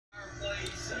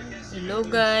Hello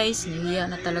guys, nahiya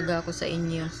na talaga ako sa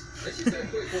inyo.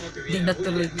 Hindi na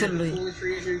tuloy-tuloy.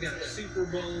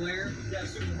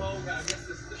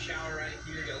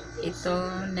 Ito,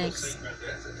 next.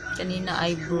 Kanina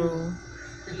eyebrow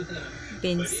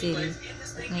pencil.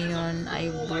 Ngayon,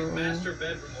 eyebrow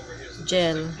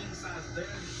gel.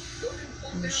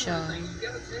 Ano siya?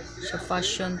 Sa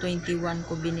Fashion 21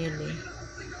 ko binili.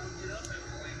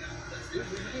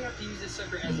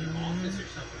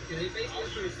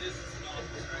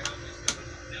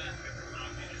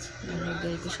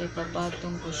 Nalagay ko siya,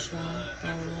 ipapatong ko siya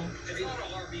para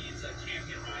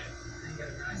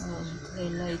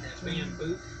highlight ko.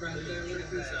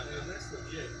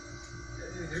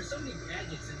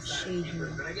 Shade mo.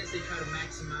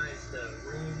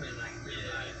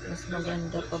 Mas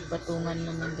maganda pagpatungan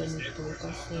naman ganito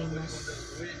kasi mas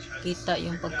kita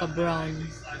yung pagka brown,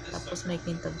 tapos may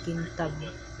kintab-kintab.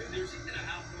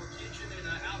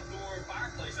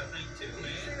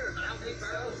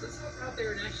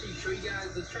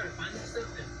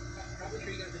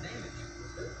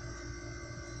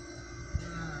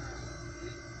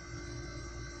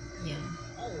 Yeah.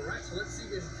 Alright, so let's see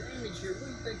this damage here. What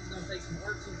do you think is going to take some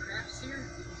arts and crafts here?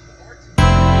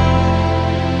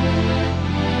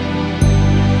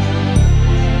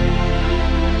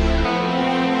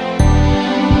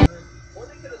 Or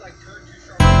they could have like turned too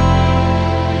sharp.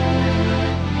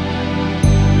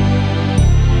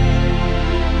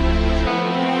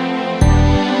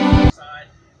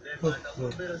 A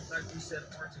little bit of, like we said,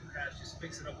 arts and crafts, just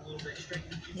fix it up a little bit,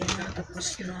 strengthen it. Yeah,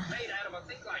 tapos na. Made out of, I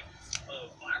think, like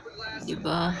fiberglass,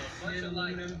 Diba?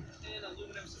 aluminum,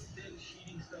 some thin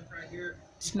sheeting stuff right here.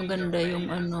 Mas maganda yung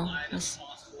ano, mas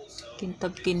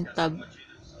kintab-kintab.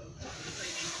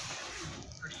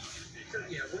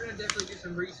 Yeah, we're gonna definitely do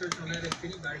some research on that if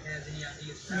anybody has any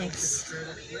ideas. Next.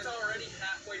 It's already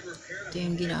halfway repaired. Ito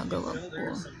yung ginagawa ko.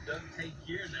 There's some duct tape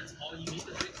here, and that's all you need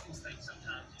to fix these things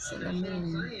sometimes. Salamin. That's what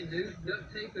I'm saying, dude.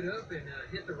 Duct tape it up and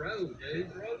hit the road,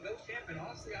 dude. Hit the road, go camping.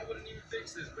 Honestly, I wouldn't even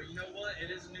fix this, but you know what? It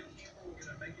is a new camper. We're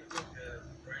gonna make it look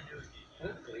brand new again.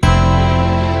 Hopefully.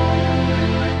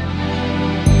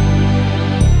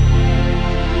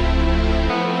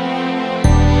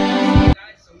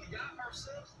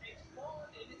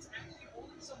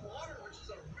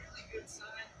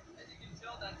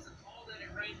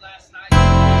 Last night.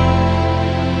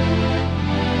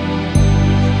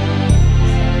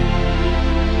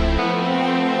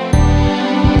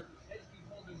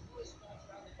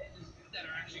 That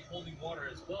are actually holding water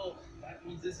as well. That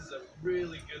means this is a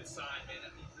really good sign, man.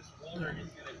 That means this water is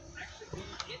gonna actually be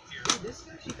in here. Dude, this is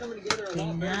actually coming together a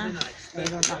lot better than I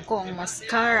expected. Meron akong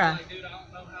mascara. Dude, I don't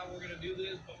know how we're gonna do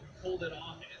this, but we pulled it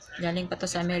off, and it's Galing pa to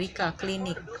sa Amerika,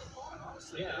 clinic.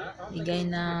 Bigay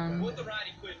ng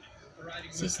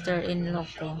sister-in-law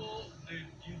ko.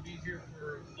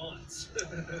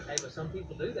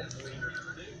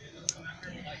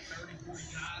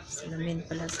 Salamin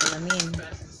pala, salamin.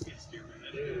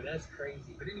 Dude, that's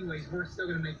crazy. But anyways, we're still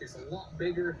going to make this a lot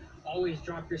bigger. Always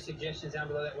drop your suggestions down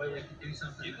below. That way we can do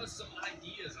something. Give us some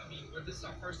ideas. I mean, this is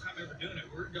our first time ever doing it.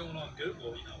 We're going on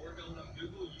Google. You know, we're going on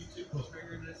Google, YouTube, we're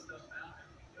figuring this stuff out. And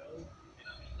we go. And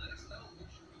I mean, let us know. What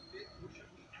should we fix? What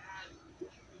should we add?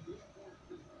 What should we do for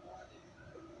this project?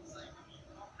 Like, I mean,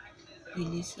 how packed is that?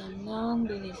 Bilisan lang,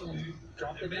 bilisan.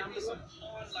 Drop it down below.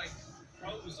 Like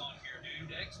pros on here,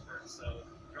 dude, experts. So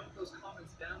drop those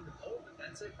comments down below. But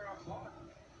that's it for our vlog.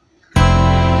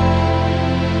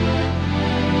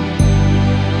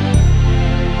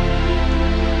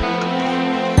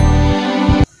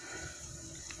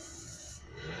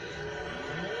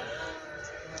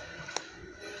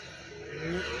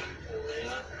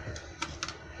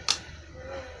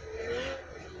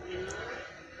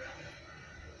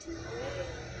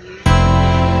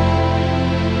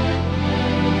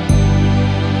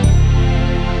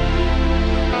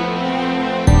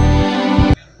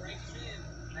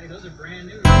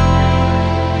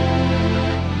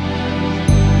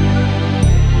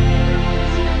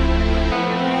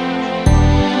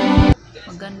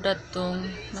 Maganda tong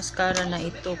mascara na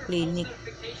ito, clinic.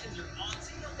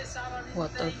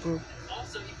 Waterproof.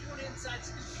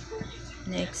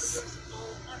 Next.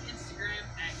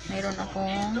 Mayroon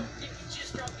akong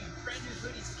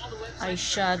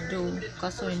eyeshadow.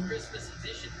 Kaso hindi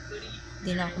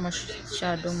na ako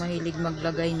masyadong mahilig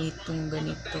maglagay nitong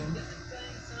ganito.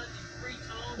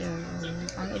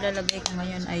 Ang ilalagay ko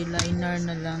ngayon eyeliner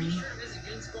na lang.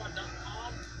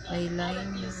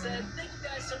 Eyeliner.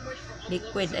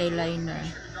 Liquid eyeliner.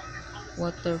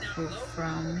 Waterproof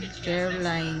from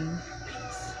Careline.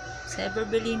 Sa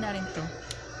Everbelly na rin to.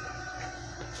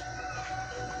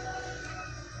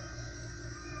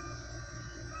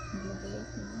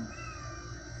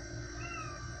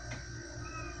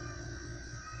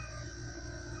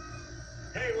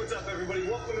 Hey, what's up, everybody?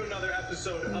 Welcome to another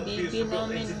episode of Baby Fierce for Build.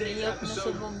 namin, In today's iyak na sa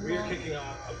episode, we are baba. kicking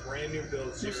off a brand new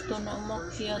build series. Gusto na Our first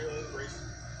umakyat. real race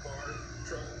car,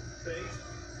 truck thing.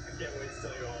 I can't wait to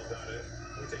tell you all about it.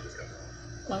 Let me take this cover off.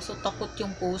 Kaso takot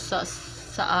yung pusa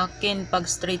sa akin pag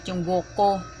straight yung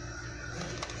buhok.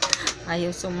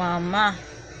 Ayaw sumama.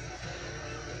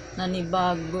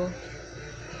 Nanibago.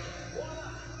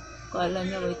 Kala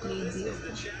niya white lady This is ako.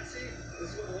 the chassis. This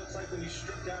is what it looks like when you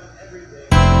strip down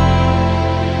everything.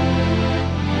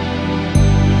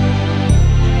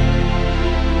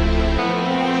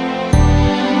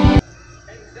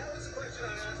 And that was the question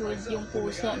I asked Squid myself yung when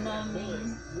we pusa got this namin.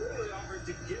 bullets. Literally offered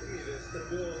to give me this to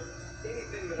build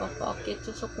anything that I wanted. Papaakit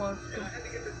siya sa kwarto. And I had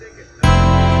to get to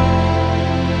thinking.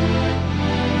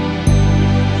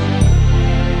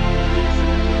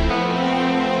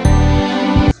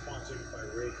 Sponsored by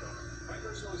Raycon. My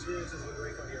personal experiences with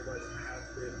Raycon earbuds have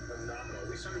been phenomenal.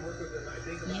 We started working with them, I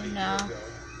think, about a Ayan year na. ago,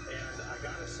 and I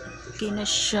got a set to Okay try na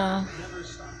out. siya. I never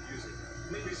stopped using them.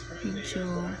 Maybe surprising you guys, Medyo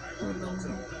but I really tulong. love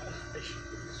them. They should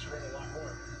run a lot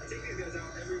more. I take these guys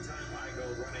out every time I go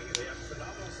running, and they have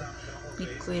phenomenal sound, phenomenal bass.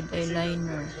 Liquid They seem to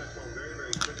eyeliner. flex my phone very,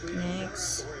 very quickly. I never have Next.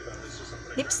 to worry about it. It's just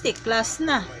something I Lipstick, last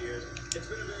na. my ears. It's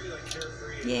been a very like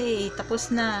carefree. Yay, tapos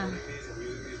na. Using these and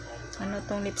using these all the time. Ano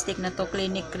tong lipstick na to?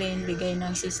 Clinic Rain. Bigay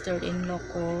ng sister-in-law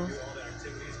ko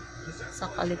sa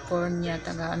California,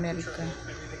 taga-America.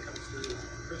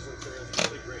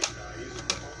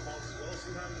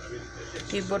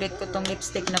 Favorite ko tong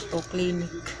lipstick na to, Clinic.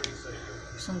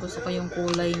 Gusto ko yung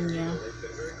kulay niya.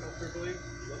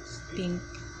 Pink.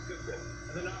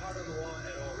 And they're not hard on the wall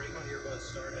at all. Raycon earbuds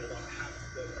start at about half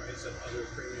the price of other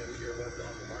premium earbuds on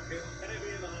the market. And it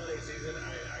being the holiday season,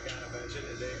 I gotta mention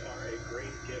that they are a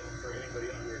great gift for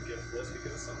anybody on your gift list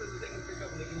because it's something that they can pick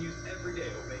up and they can use every day.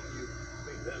 It'll make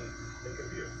them think of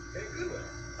you in a good way.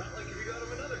 Not like if you got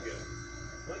them another gift,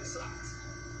 like socks.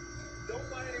 Don't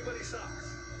buy anybody socks.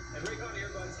 And Raycon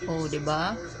earbuds give Oh, you 6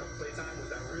 diba? hours of playtime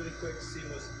with that really quick,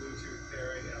 seamless Bluetooth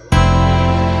pairing. And a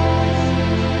lot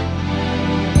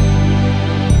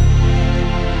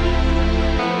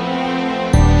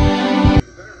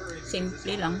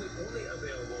Simple lang.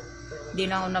 Di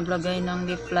na ako naglagay ng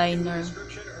lip liner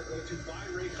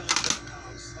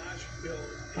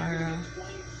para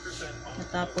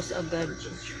matapos agad.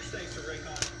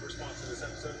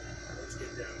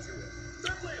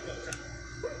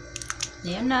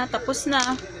 Ayan na, tapos na.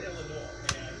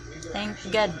 Thank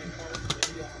God.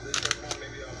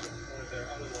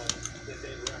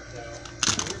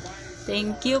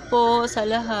 Thank you po sa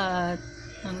lahat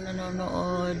ng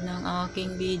nanonood ng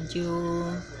aking video.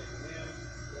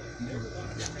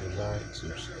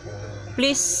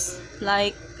 Please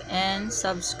like and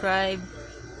subscribe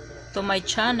to my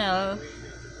channel.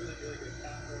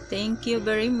 Thank you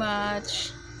very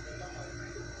much.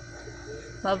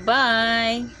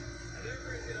 Bye-bye.